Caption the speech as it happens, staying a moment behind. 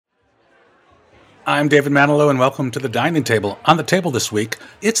I'm David Manilow, and welcome to the Dining Table. On the table this week,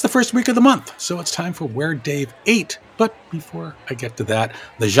 it's the first week of the month, so it's time for Where Dave Ate. But before I get to that,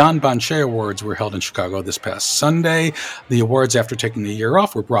 the Jean Banchet Awards were held in Chicago this past Sunday. The awards, after taking a year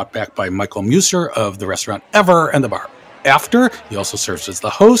off, were brought back by Michael Musser of the restaurant Ever and the bar After. He also serves as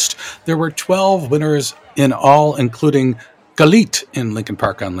the host. There were 12 winners in all, including Galit in Lincoln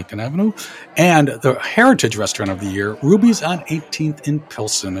Park on Lincoln Avenue, and the Heritage Restaurant of the Year, Ruby's on 18th in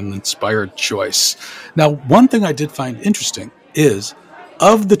Pilsen, an inspired choice. Now, one thing I did find interesting is,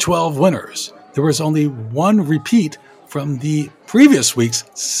 of the 12 winners, there was only one repeat from the previous week's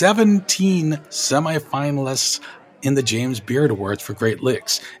 17 semifinalists in the James Beard Awards for Great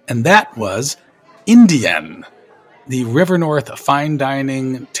Lakes, and that was Indian, the River North fine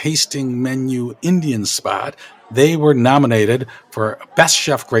dining tasting menu Indian spot. They were nominated for Best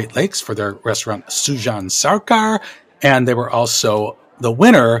Chef Great Lakes for their restaurant Sujan Sarkar, and they were also the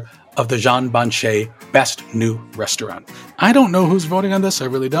winner of the Jean Banchet Best New Restaurant. I don't know who's voting on this, I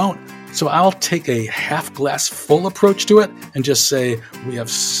really don't. So I'll take a half glass full approach to it and just say we have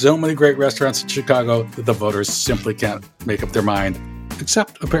so many great restaurants in Chicago that the voters simply can't make up their mind,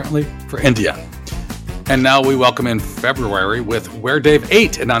 except apparently for India. And now we welcome in February with Where Dave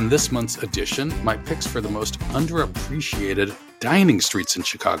Ate. And on this month's edition, my picks for the most underappreciated dining streets in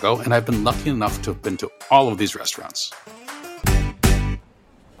Chicago. And I've been lucky enough to have been to all of these restaurants.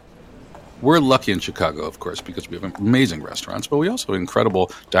 We're lucky in Chicago, of course, because we have amazing restaurants, but we also have incredible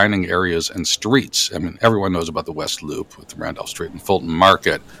dining areas and streets. I mean, everyone knows about the West Loop with Randolph Street and Fulton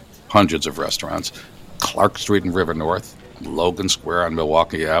Market, hundreds of restaurants. Clark Street in River North, Logan Square on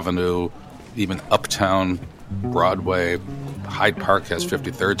Milwaukee Avenue, even Uptown, Broadway. Hyde Park has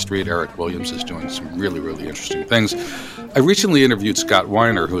 53rd Street. Eric Williams is doing some really, really interesting things. I recently interviewed Scott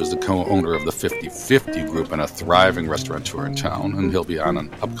Weiner, who is the co-owner of the 50/50 Group and a thriving restaurateur in town, and he'll be on an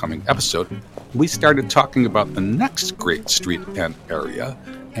upcoming episode. We started talking about the next great street and area,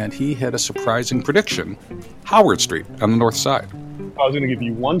 and he had a surprising prediction: Howard Street on the north side. I was going to give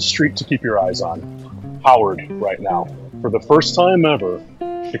you one street to keep your eyes on, Howard, right now. For the first time ever,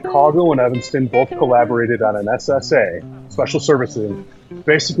 Chicago and Evanston both collaborated on an SSA, Special Services,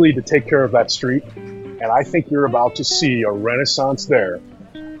 basically to take care of that street. And I think you're about to see a renaissance there,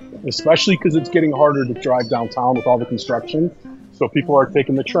 especially because it's getting harder to drive downtown with all the construction. So people are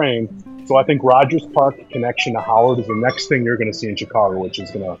taking the train. So I think Rogers Park connection to Howard is the next thing you're going to see in Chicago, which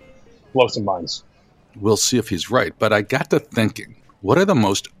is going to blow some minds. We'll see if he's right. But I got to thinking, what are the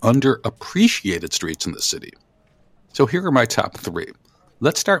most underappreciated streets in the city? So here are my top three.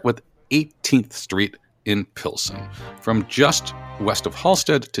 Let's start with 18th Street in Pilsen, from just west of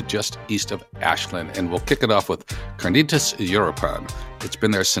Halsted to just east of Ashland. And we'll kick it off with Carnitas Europan. It's been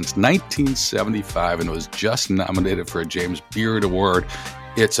there since 1975 and was just nominated for a James Beard Award.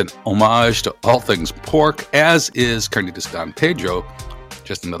 It's an homage to all things pork, as is Carnitas Don Pedro,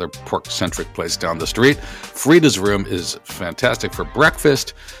 just another pork-centric place down the street. Frida's Room is fantastic for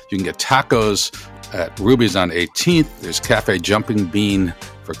breakfast. You can get tacos at Ruby's on 18th. There's Cafe Jumping Bean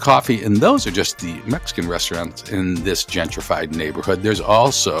for coffee, and those are just the Mexican restaurants in this gentrified neighborhood. There's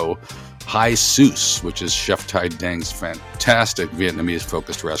also Hai Sus, which is Chef Tai Dang's fantastic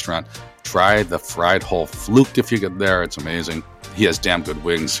Vietnamese-focused restaurant. Try the fried whole fluke if you get there. It's amazing. He has damn good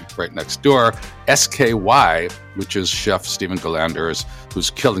wings right next door. SKY, which is Chef Stephen Galander's, who's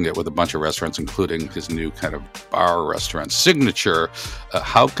killing it with a bunch of restaurants, including his new kind of bar restaurant signature.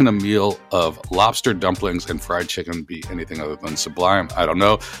 How can a meal of lobster dumplings and fried chicken be anything other than sublime? I don't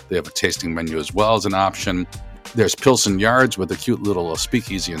know. They have a tasting menu as well as an option. There's Pilsen Yards with a cute little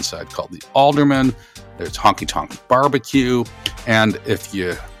speakeasy inside called the Alderman. There's Honky Tonk Barbecue. And if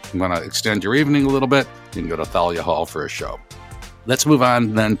you want to extend your evening a little bit, you can go to Thalia Hall for a show. Let's move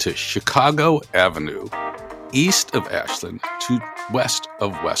on then to Chicago Avenue, east of Ashland to west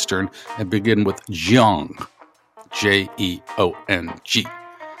of Western, and begin with Jeong, Jeong,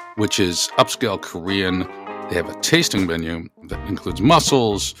 which is upscale Korean. They have a tasting menu that includes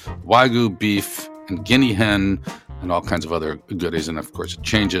mussels, Wagyu beef, and guinea hen, and all kinds of other goodies. And of course, it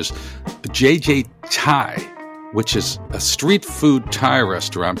changes. JJ Thai, which is a street food Thai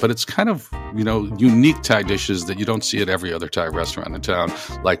restaurant, but it's kind of, unique Thai dishes that you don't see at every other Thai restaurant in town,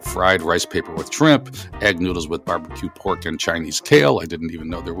 like fried rice paper with shrimp, egg noodles with barbecue pork and Chinese kale. I didn't even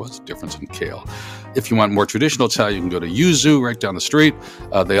know there was a difference in kale. If you want more traditional Thai, you can go to Yuzu right down the street.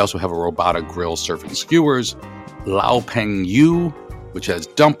 They also have a robota grill serving skewers. Lao Peng Yu, which has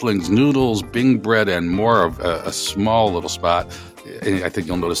dumplings, noodles, Bing bread, and more of a small little spot. I think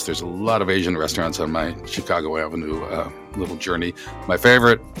you'll notice there's a lot of Asian restaurants on my Chicago Avenue little journey. My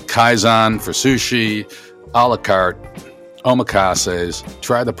favorite, Kaizen for sushi, a la carte, omakases,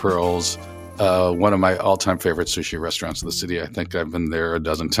 try the pearls, one of my all-time favorite sushi restaurants in the city. I think I've been there a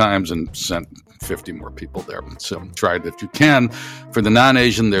dozen times and sent 50 more people there. So try it if you can. For the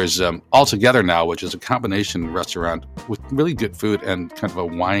non-Asian, there's All Together Now, which is a combination restaurant with really good food and kind of a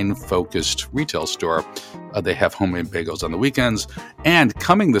wine-focused retail store. They have homemade bagels on the weekends. And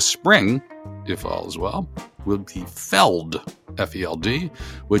coming this spring, if all is well, will be Feld, F-E-L-D,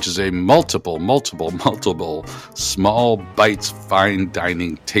 which is a multiple small bites fine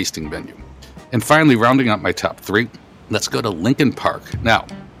dining tasting venue. And finally, rounding out my top 3, let's go to Lincoln Park. Now,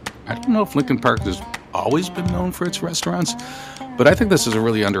 I don't know if Lincoln Park has always been known for its restaurants, but I think this is a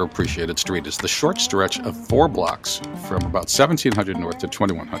really underappreciated street. It's the short stretch of 4 blocks from about 1700 North to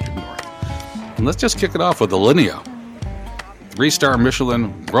 2100 North. And let's just kick it off with Alinea. 3-star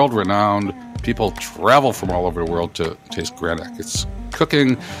Michelin, world-renowned. People travel from all over the world to taste Grand It's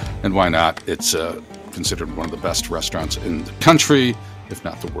cooking, and why not? It's considered one of the best restaurants in the country, if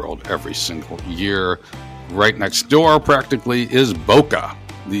not the world, every single year. Right next door, practically, is Boca,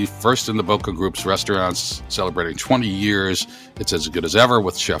 the first in the Boca Group's restaurants, celebrating 20 years. It's as good as ever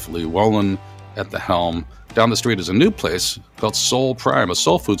with Chef Lee Wolin at the helm. Down the street is a new place called Soul Prime, a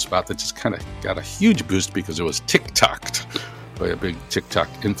soul food spot that just kind of got a huge boost because it was TikToked by a big TikTok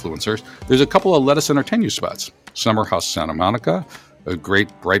influencer. There's a couple of lettuce entertain you spots. Summer House Santa Monica, a great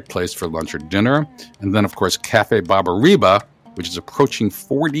bright place for lunch or dinner. And then, of course, Cafe Barbariba, which is approaching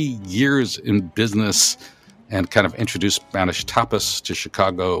 40 years in business and kind of introduced Spanish tapas to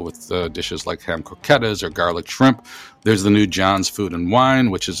Chicago with dishes like ham croquetas or garlic shrimp. There's the new John's Food and Wine,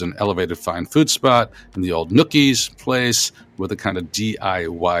 which is an elevated fine food spot, and the old Nookies place with a kind of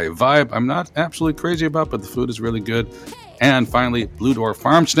DIY vibe I'm not absolutely crazy about, but the food is really good. And finally, Blue Door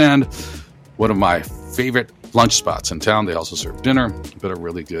Farm Stand, one of my favorite lunch spots in town. They also serve dinner, but a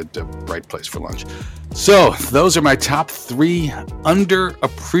really good, bright place for lunch. So those are my top 3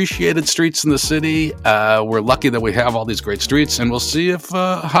 underappreciated streets in the city. We're lucky that we have all these great streets, and we'll see if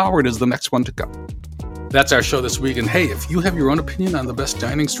Howard is the next one to come. That's our show this week. And hey, if you have your own opinion on the best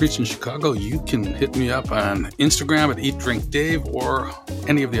dining streets in Chicago, you can hit me up on Instagram at EatDrinkDave or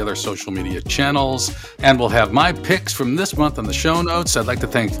any of the other social media channels. And we'll have my picks from this month on the show notes. I'd like to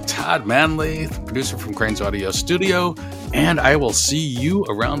thank Todd Manley, the producer from Crane's Audio Studio. And I will see you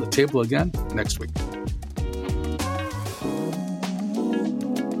around the table again next week.